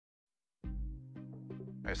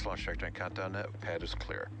Nice launch trajectory countdown net. Pad is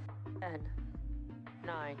clear. 10,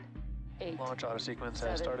 9, 8. Launch auto sequence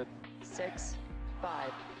 7, has started. 6,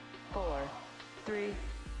 5, 4, 3,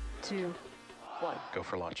 2, 1. Go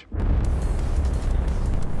for launch.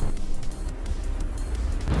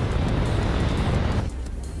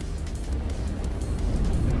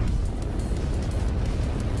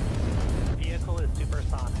 Vehicle is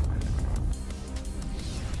supersonic.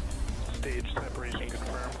 Stage separation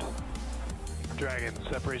confirmed. Dragon,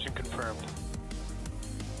 separation confirmed.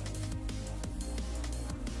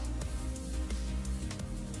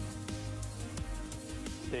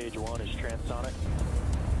 Stage 1 is transonic.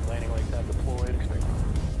 Landing legs have deployed.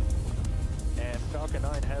 And Falcon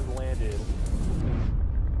 9 has landed.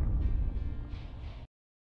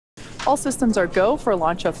 All systems are go for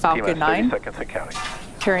launch of Falcon 9, 30 seconds and counting.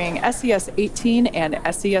 carrying SES-18 and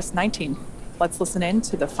SES-19. Let's listen in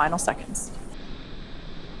to the final seconds.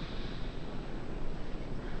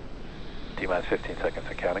 T-minus 15 seconds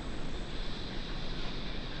and counting.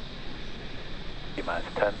 T-minus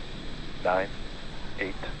 10, 9,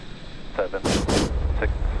 8, 7, 6,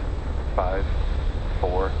 5,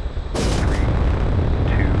 4, 3, 2,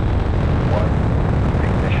 1.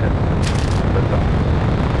 Ignition. Liftoff.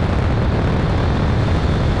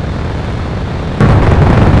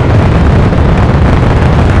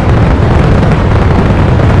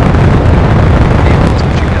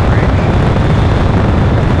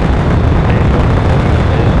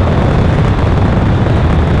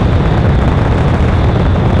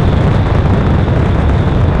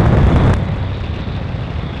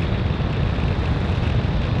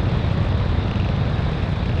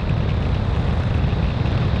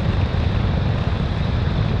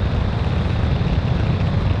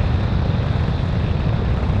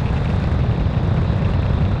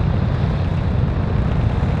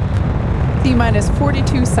 T-minus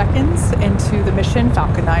 42 seconds into the mission,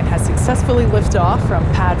 Falcon 9 has successfully lifted off from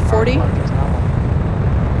pad 40.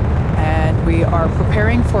 And we are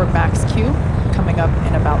preparing for max Q, coming up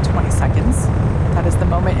in about 20 seconds. That is the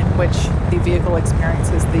moment in which the vehicle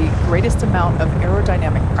experiences the greatest amount of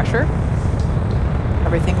aerodynamic pressure.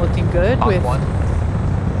 Everything looking good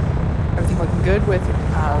with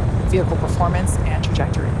vehicle performance and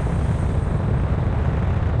trajectory.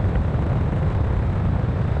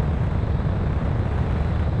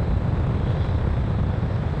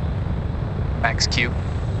 Max Q. All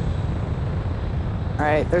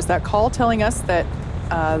right, there's that call telling us that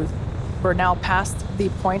we're now past the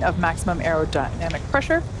point of maximum aerodynamic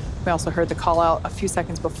pressure. We also heard the call out a few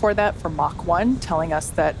seconds before that for Mach 1, telling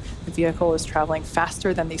us that the vehicle is traveling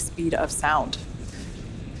faster than the speed of sound.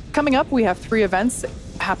 Coming up, we have 3 events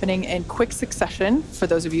happening in quick succession for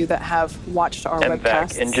those of you that have watched our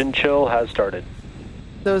webcast. Engine chill has started.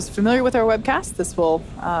 Those familiar with our webcast, this will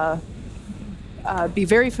be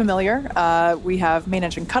very familiar. We have main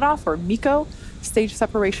engine cutoff, or MECO, stage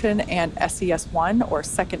separation, and SES-1, or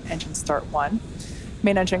second engine start 1.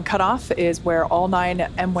 Main engine cutoff is where all 9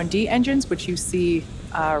 M1D engines, which you see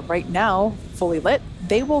right now fully lit,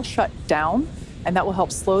 they will shut down, and that will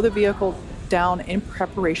help slow the vehicle down in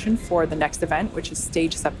preparation for the next event, which is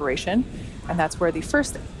stage separation. And that's where the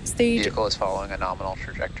first stage... Vehicle is following a nominal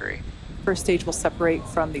trajectory. First stage will separate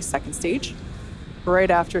from the second stage. Right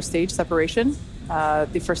after stage separation,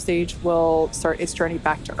 the first stage will start its journey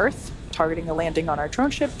back to Earth, targeting a landing on our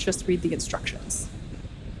drone ship. Just read the instructions.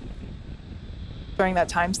 During that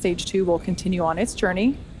time, stage 2 will continue on its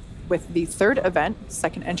journey with the third event,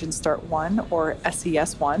 second engine start 1, or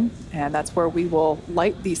SES-1, and that's where we will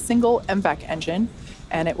light the single MVAC engine,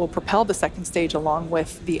 and it will propel the second stage along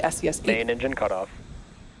with the SES-8. Main engine cutoff.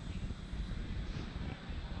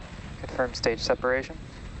 Confirm stage separation.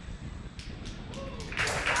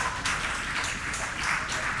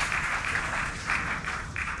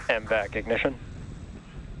 MVAC ignition.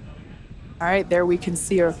 All right, there we can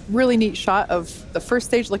see a really neat shot of the first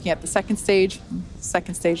stage looking at the second stage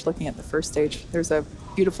looking at the first stage. There's a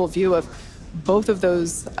beautiful view of both of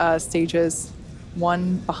those stages,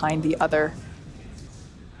 one behind the other.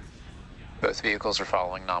 Both vehicles are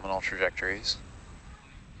following nominal trajectories.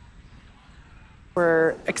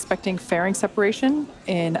 We're expecting fairing separation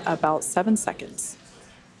in about 7 seconds.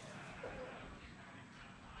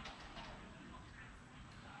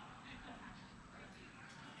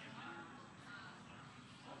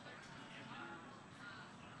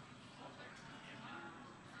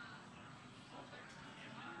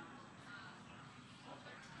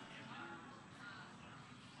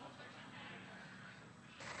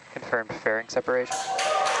 Confirmed fairing separation.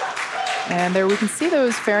 And there we can see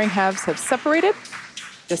those fairing halves have separated.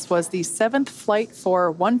 This was the 7th flight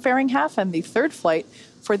for one fairing half and the 3rd flight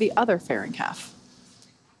for the other fairing half.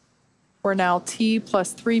 We're now T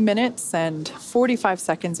plus 3 minutes and 45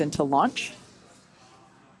 seconds into launch.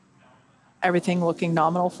 Everything looking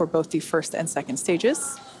nominal for both the first and second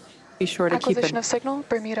stages. Be sure to Acquisition of signal,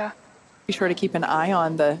 Bermuda. Be sure to keep an eye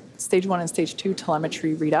on the stage 1 and stage 2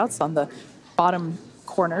 telemetry readouts on the bottom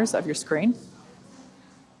corners of your screen.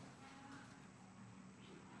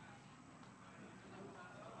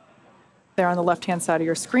 There on the left-hand side of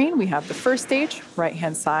your screen, we have the first stage,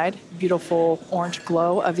 right-hand side, beautiful orange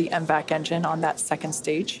glow of the MVAC engine on that second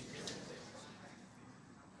stage.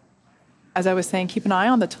 As I was saying, keep an eye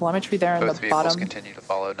on the telemetry there on Both the vehicles bottom. continue to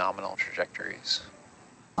follow nominal trajectories.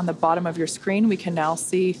 On the bottom of your screen, we can now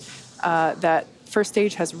see that first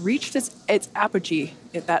stage has reached its apogee.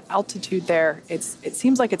 That altitude there, it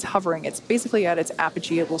seems like it's hovering. It's basically at its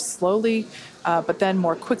apogee. It will slowly, but then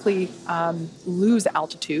more quickly lose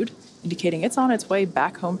altitude, indicating it's on its way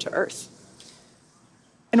back home to Earth.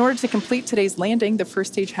 In order to complete today's landing, the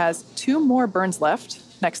first stage has 2 more burns left.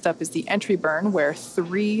 Next up is the entry burn, where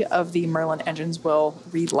 3 of the Merlin engines will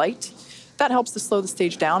relight. That helps to slow the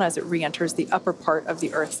stage down as it re-enters the upper part of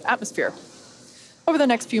the Earth's atmosphere. Over the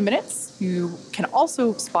next few minutes, you can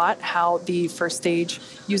also spot how the first stage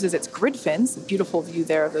uses its grid fins. A beautiful view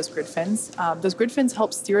there of those grid fins. Those grid fins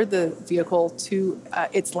help steer the vehicle to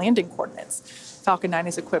its landing coordinates. Falcon 9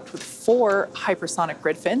 is equipped with 4 hypersonic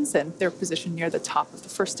grid fins, and they're positioned near the top of the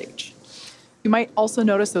first stage. You might also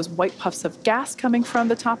notice those white puffs of gas coming from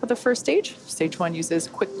the top of the first stage. Stage 1 uses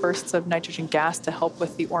quick bursts of nitrogen gas to help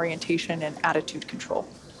with the orientation and attitude control.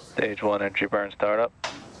 Stage 1 entry burn startup.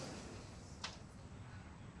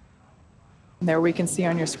 And there we can see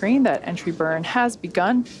on your screen that entry burn has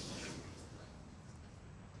begun.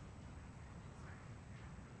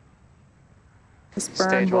 This burn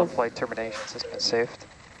Stage 1 flight termination system is saved.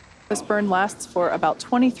 This burn lasts for about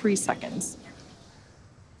 23 seconds.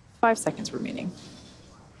 5 seconds remaining.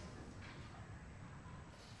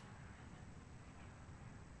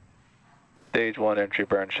 Stage 1 entry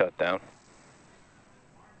burn shutdown.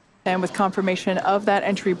 And with confirmation of that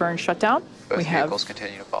entry burn shutdown, Both we have vehicles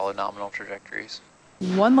continue to follow nominal trajectories.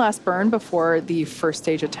 one last burn before the first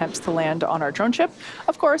stage attempts to land on our drone ship.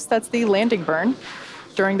 Of course, that's the landing burn.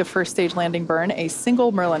 During the first stage landing burn, a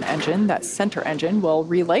single Merlin engine, that center engine, will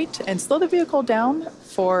relight and slow the vehicle down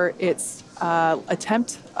for its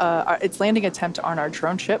its landing attempt on our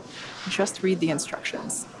drone ship. Just read the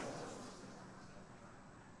instructions.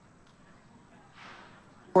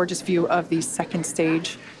 Gorgeous view of the second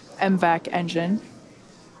stage MVAC engine.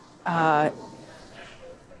 Right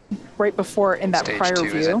before, in that Stage prior 2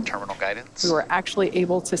 is in view, terminal guidance. we were actually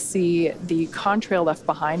able to see the contrail left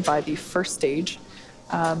behind by the first stage,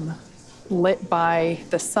 lit by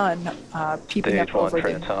the sun peeping Stage up 1 over the...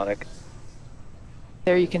 transonic.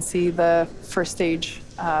 There you can see the first stage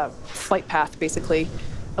flight path, basically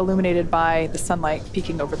illuminated by the sunlight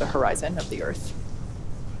peeking over the horizon of the Earth.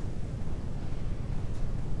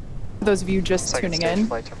 For those of you just Second tuning stage in,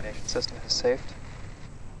 flight termination system is saved.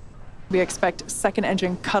 we expect second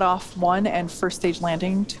engine cutoff 1 and first stage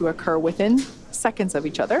landing to occur within seconds of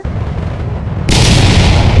each other. Stage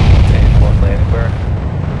 1 landing burn.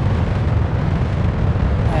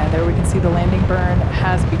 And there we can see the landing burn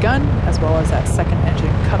has begun, as well as that second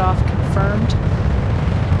engine cutoff confirmed.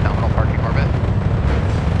 Nominal parking orbit.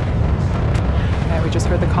 And we just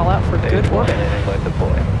heard the call out for Stage good 1 orbit. landing light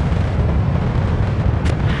deploy.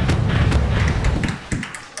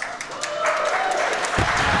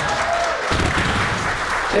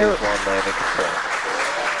 There, Stage 1 landing confirmed.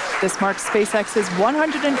 this marks SpaceX's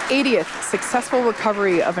 180th successful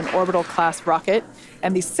recovery of an orbital class rocket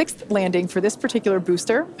and the 6th landing for this particular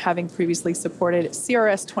booster, having previously supported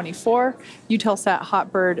CRS-24, Eutelsat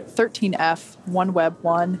HOTBIRD 13F, OneWeb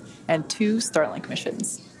 1, and 2 Starlink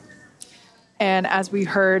missions. And as we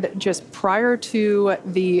heard just prior to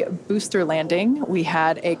the booster landing, we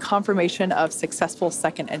had a confirmation of successful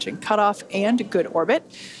second engine cutoff and good orbit.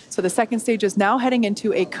 So the second stage is now heading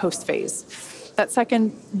into a coast phase. That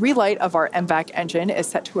second relight of our MVAC engine is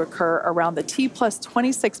set to occur around the T plus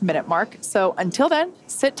 26 minute mark. So until then,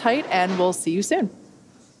 sit tight and we'll see you soon.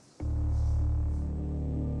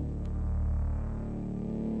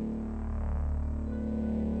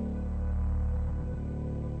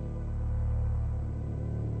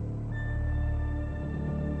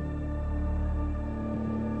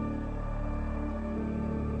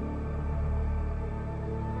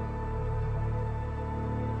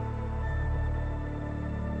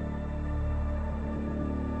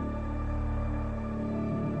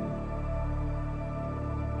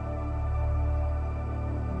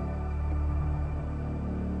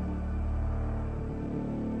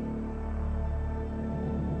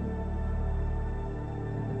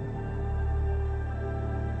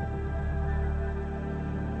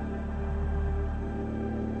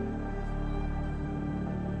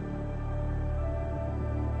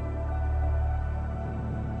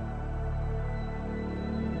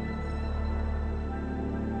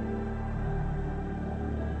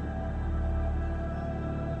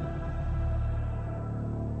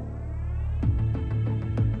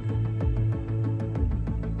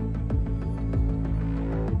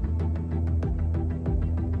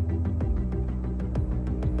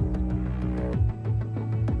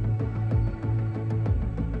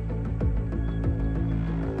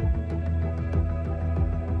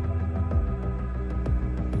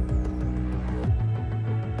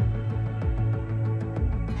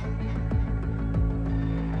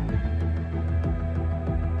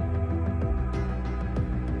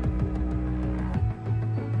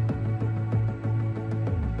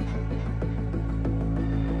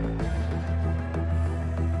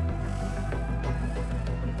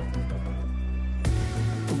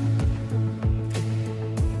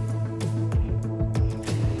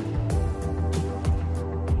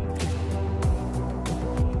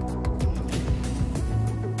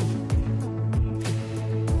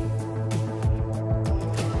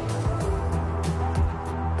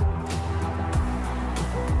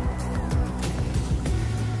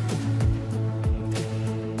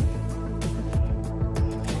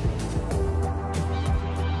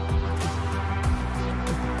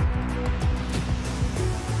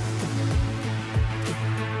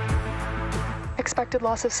 Expected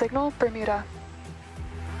loss of signal, Bermuda.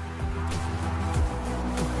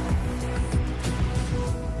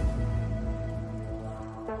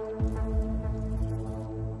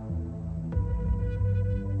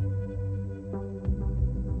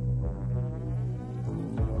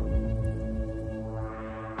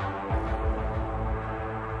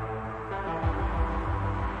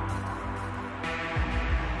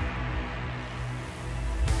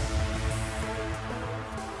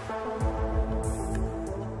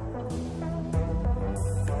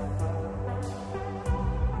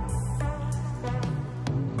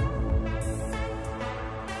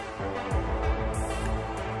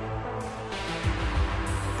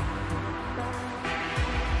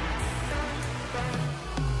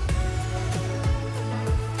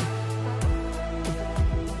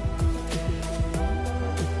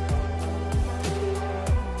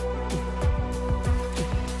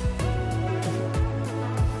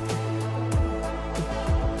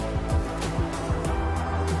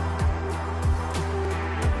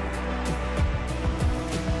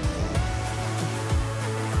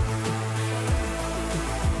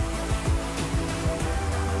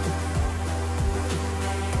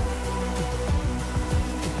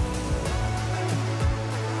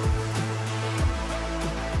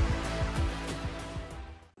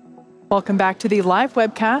 Welcome back to the live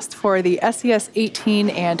webcast for the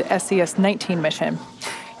SES-18 and SES-19 mission.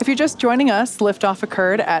 If you're just joining us, liftoff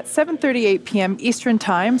occurred at 7:38 p.m. Eastern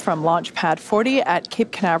Time from Launch Pad 40 at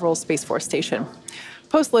Cape Canaveral Space Force Station.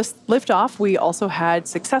 Post-liftoff, we also had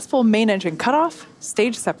successful main engine cutoff,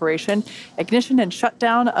 stage separation, ignition and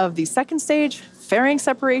shutdown of the second stage, fairing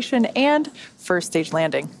separation, and first stage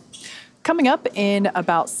landing. Coming up in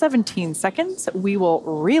about 17 seconds, we will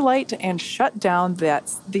relight and shut down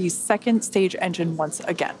the second stage engine once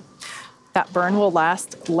again. That burn will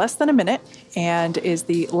last less than a minute and is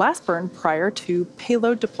the last burn prior to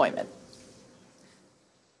payload deployment.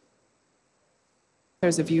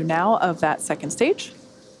 There's a view now of that second stage,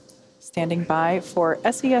 standing by for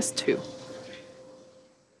SES-2.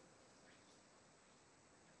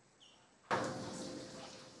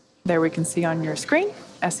 There we can see on your screen,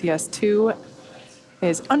 SES-2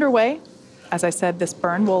 is underway. As I said, this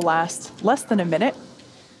burn will last less than a minute.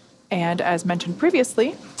 And as mentioned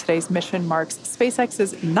previously, today's mission marks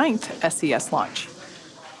SpaceX's 9th SES launch.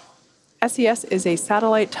 SES is a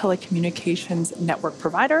satellite telecommunications network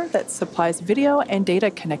provider that supplies video and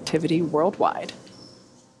data connectivity worldwide.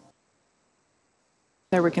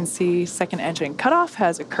 There we can see second engine cutoff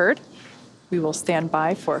has occurred. We will stand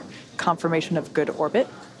by for confirmation of good orbit.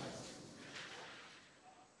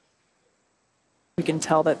 We can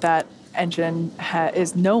tell that that engine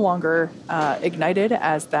is no longer ignited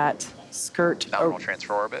as that skirt. Nominal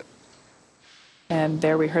transfer orbit. And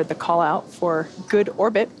there we heard the call out for good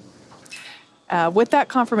orbit. With that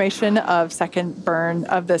confirmation of second burn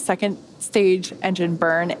of the second stage engine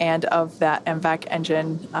burn and of that MVAC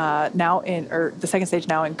engine the second stage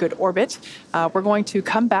now in good orbit, we're going to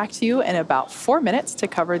come back to you in about 4 minutes to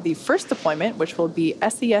cover the first deployment, which will be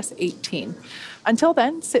SES-18. Until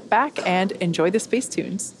then, sit back and enjoy the space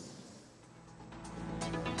tunes.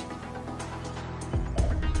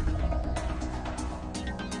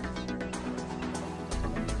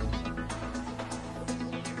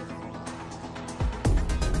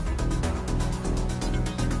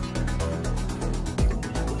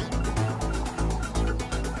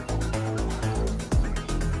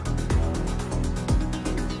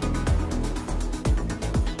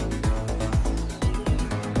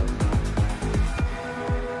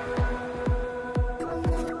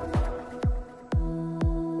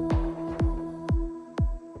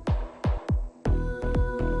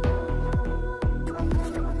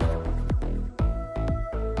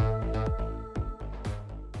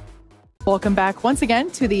 Welcome back once again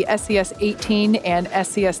to the SES-18 and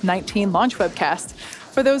SES-19 launch webcast.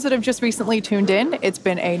 For those that have just recently tuned in, it's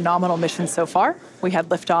been a nominal mission so far. We had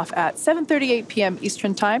liftoff at 7:38 p.m.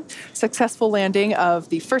 Eastern Time, successful landing of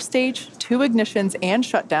the first stage, 2 ignitions and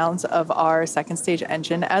shutdowns of our second stage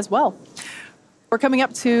engine as well. We're coming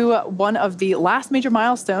up to one of the last major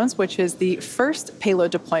milestones, which is the first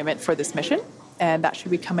payload deployment for this mission, and that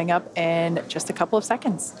should be coming up in just a couple of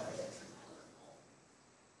seconds.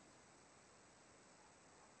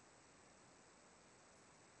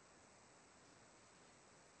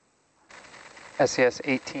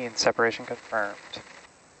 SES-18 separation confirmed.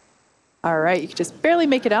 All right, you can just barely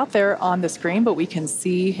make it out there on the screen, but we can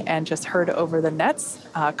see and just heard over the nets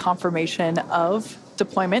confirmation of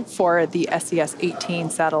deployment for the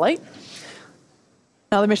SES-18 satellite.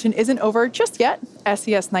 Now, the mission isn't over just yet.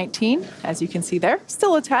 SES-19, as you can see there,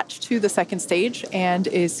 still attached to the second stage and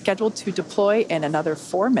is scheduled to deploy in another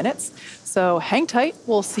 4 minutes. So hang tight.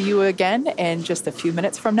 We'll see you again in just a few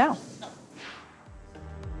minutes from now.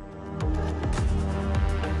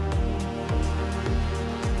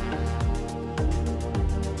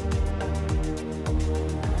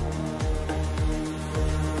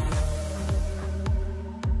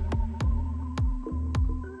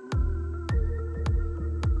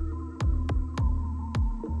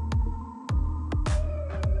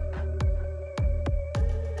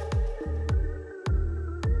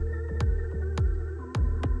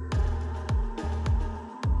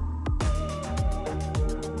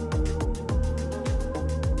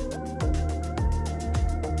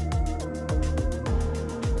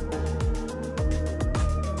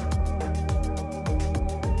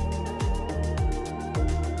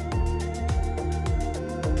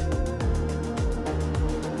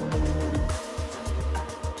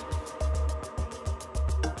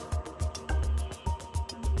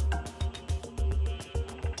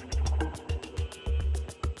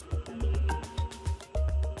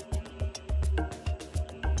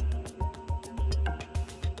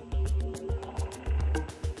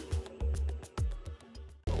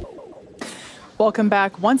 Welcome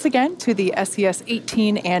back once again to the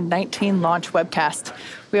SES-18 and 19 launch webcast.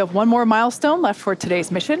 We have one more milestone left for today's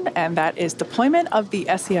mission, and that is deployment of the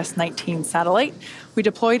SES-19 satellite. We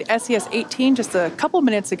deployed SES-18 just a couple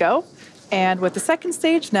minutes ago, and with the second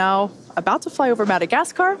stage now about to fly over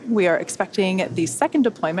Madagascar, we are expecting the second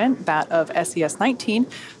deployment, that of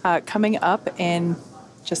SES-19, coming up in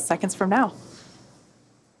just seconds from now.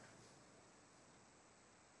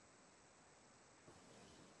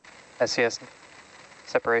 SES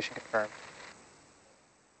separation confirmed.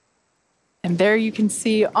 And there you can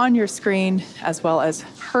see on your screen, as well as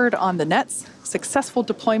heard on the nets, successful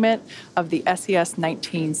deployment of the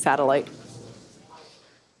SES-19 satellite.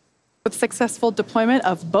 With successful deployment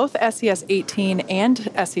of both SES-18 and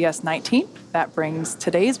SES-19, that brings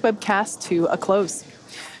today's webcast to a close.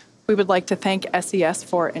 We would like to thank SES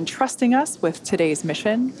for entrusting us with today's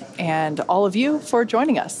mission and all of you for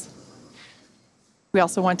joining us. We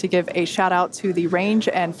also want to give a shout out to the Range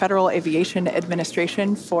and Federal Aviation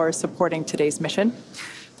Administration for supporting today's mission.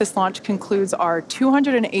 This launch concludes our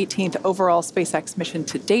 218th overall SpaceX mission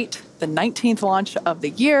to date, the 19th launch of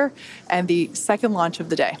the year, and the second launch of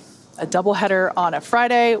the day. A doubleheader on a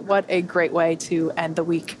Friday. What a great way to end the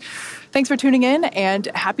week. Thanks for tuning in, and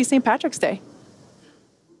happy St. Patrick's Day.